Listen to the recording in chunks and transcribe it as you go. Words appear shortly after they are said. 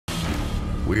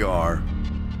We are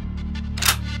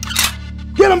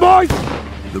Get him, boys!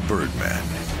 the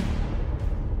Birdmen.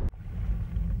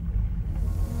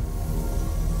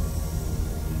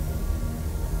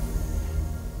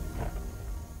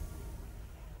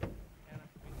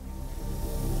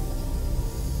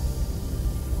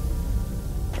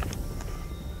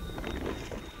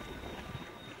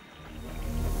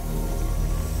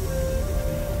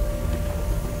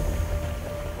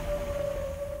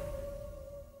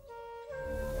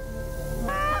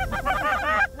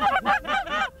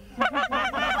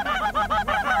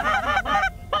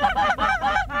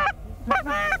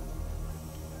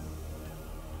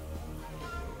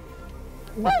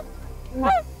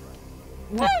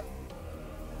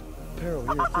 Peril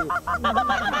here too.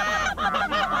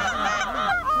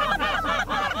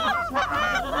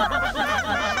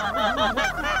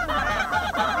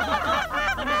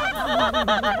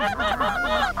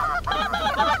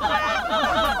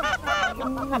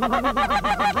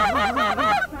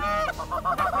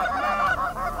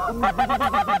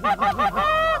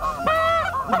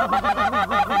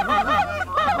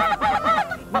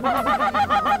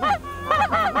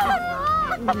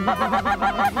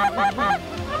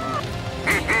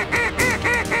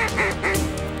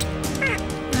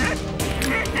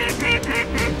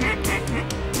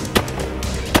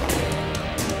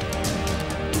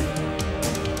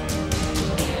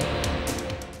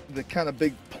 The kind of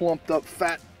big plumped up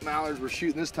fat mallards we're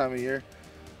shooting this time of year,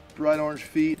 bright orange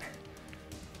feet,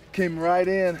 came right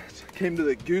in, came to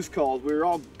the goose calls. We were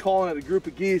all calling at a group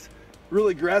of geese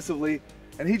really aggressively,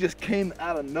 and he just came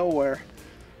out of nowhere,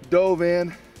 dove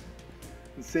in,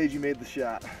 and Sage made the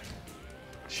shot.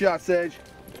 Shot, Sage.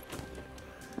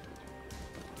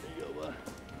 There you go, bud.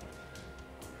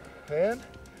 And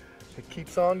it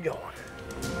keeps on going.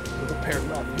 Little pair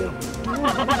off, get him.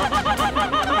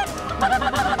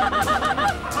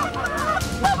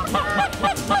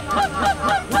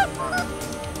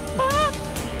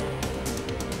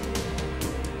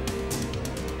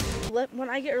 When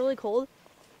I get really cold,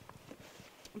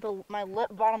 my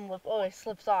bottom lip always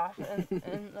slips off, and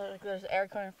there's air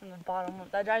coming from the bottom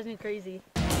lip. That drives me crazy.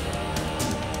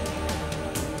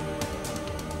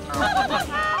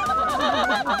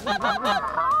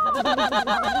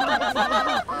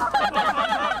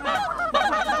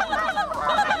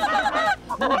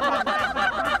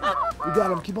 We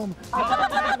got him, keep on.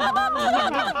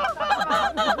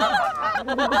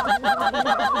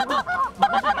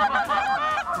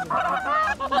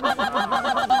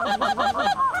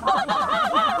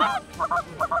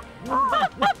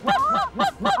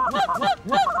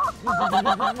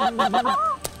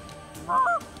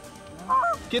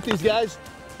 Get these guys.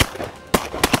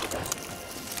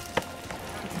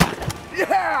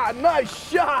 Yeah, nice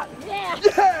shot. Yeah.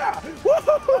 Yeah.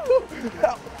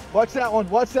 Woo-hoo-hoo. Watch that one.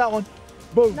 Watch that one.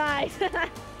 Boom. Nice.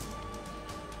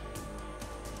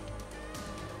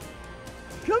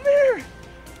 Come here.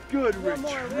 Good One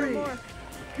retrieve. more.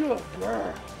 Good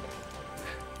girl.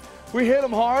 We hit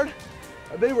them hard.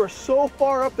 They were so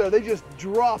far up there, they just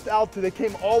dropped out to, they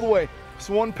came all the way. Just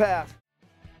one pass.